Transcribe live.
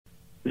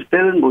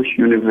Stellenbosch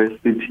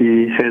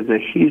University has a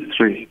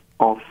history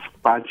of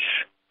such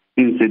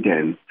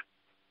incidents,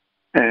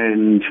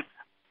 and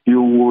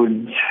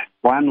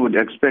one would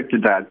expect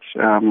that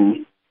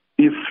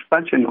if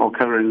such an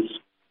occurrence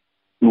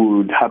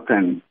would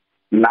happen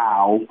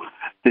now,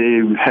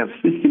 they have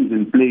systems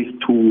in place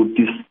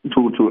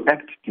to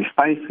act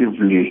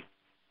decisively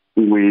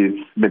with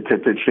the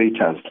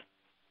perpetrators.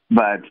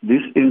 But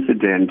this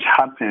incident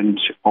happened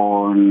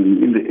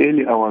in the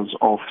early hours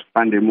of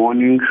Sunday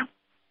morning.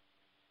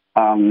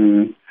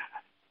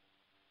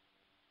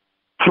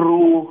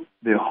 Through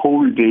the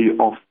whole day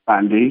of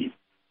Sunday,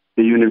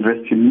 the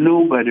university,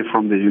 nobody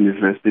from the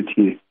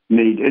university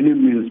made any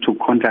means to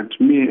contact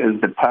me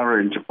as the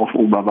parent of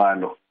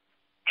Ubabalo,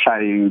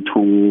 trying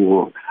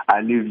to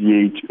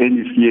alleviate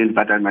any fears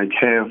that I might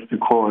have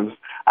because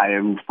I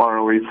am far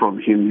away from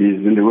him.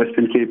 He's in the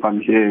Western Cape,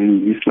 I'm here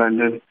in East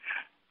London.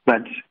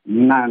 But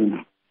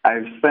none.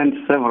 I've sent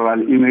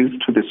several emails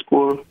to the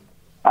school.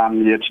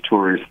 I'm yet to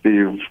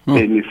receive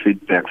any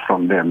feedback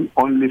from them.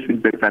 Only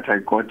feedback that I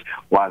got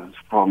was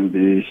from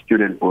the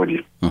student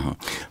body.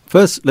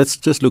 First, let's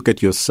just look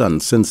at your son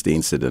since the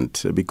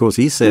incident, because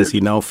he says he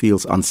now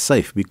feels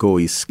unsafe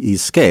because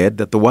he's scared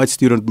that the white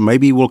student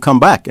maybe will come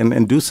back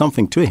and do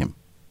something to him.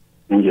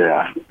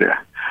 Yeah.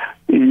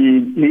 He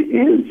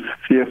is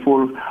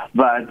fearful,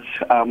 but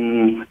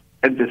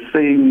at the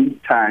same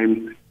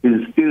time,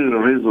 he's still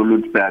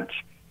resolute that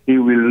he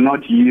will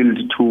not yield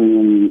to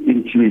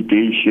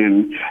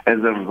intimidation. As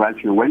a result,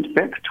 he went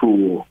back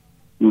to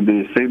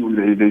the same.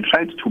 They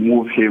tried to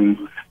move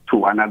him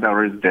to another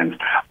residence,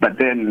 but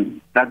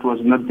then that was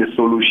not the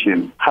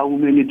solution. How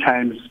many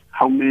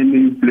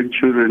black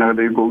children are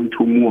they going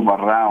to move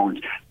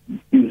around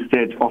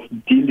instead of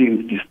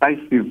dealing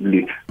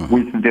decisively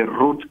with the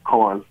root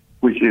cause,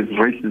 which is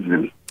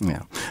racism?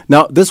 Yeah.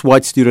 Now, this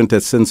white student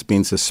has since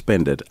been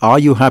suspended. Are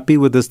you happy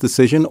with this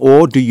decision,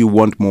 or do you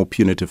want more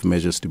punitive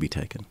measures to be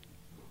taken?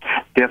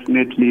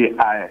 Definitely,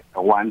 I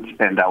want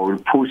and I will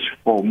push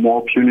for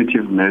more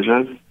punitive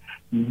measures.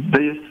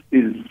 This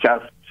is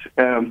just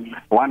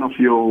one of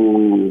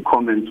your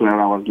comments when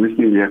I was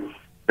listening here,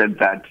 said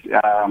that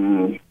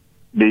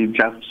they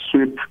just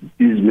sweep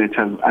these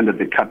matters under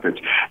the carpet.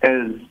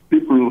 As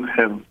people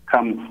have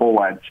come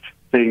forward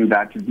saying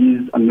that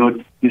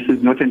this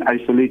is not an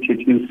isolated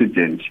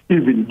incident,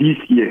 even this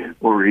year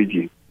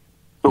already.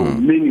 So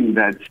meaning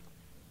that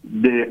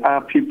there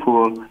are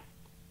people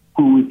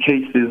whose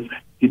cases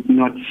did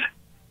not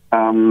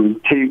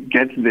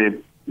get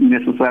the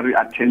necessary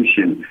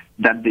attention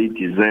that they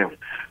deserve.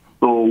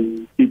 So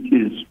it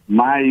is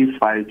my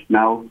fight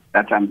now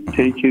that I'm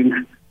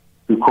taking,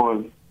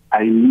 because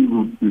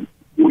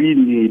we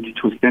need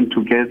to stand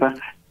together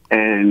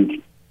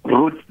and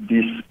root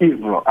this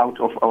evil out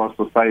of our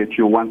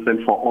society once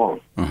and for all.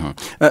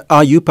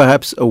 Are you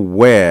perhaps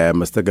aware,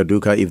 Mr.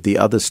 Gaduka, if the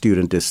other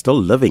student is still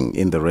living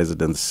in the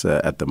residence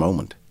at the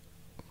moment?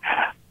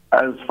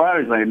 As far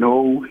as I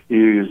know, he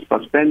is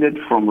suspended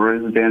from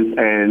residence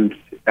and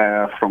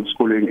from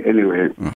schooling anyway.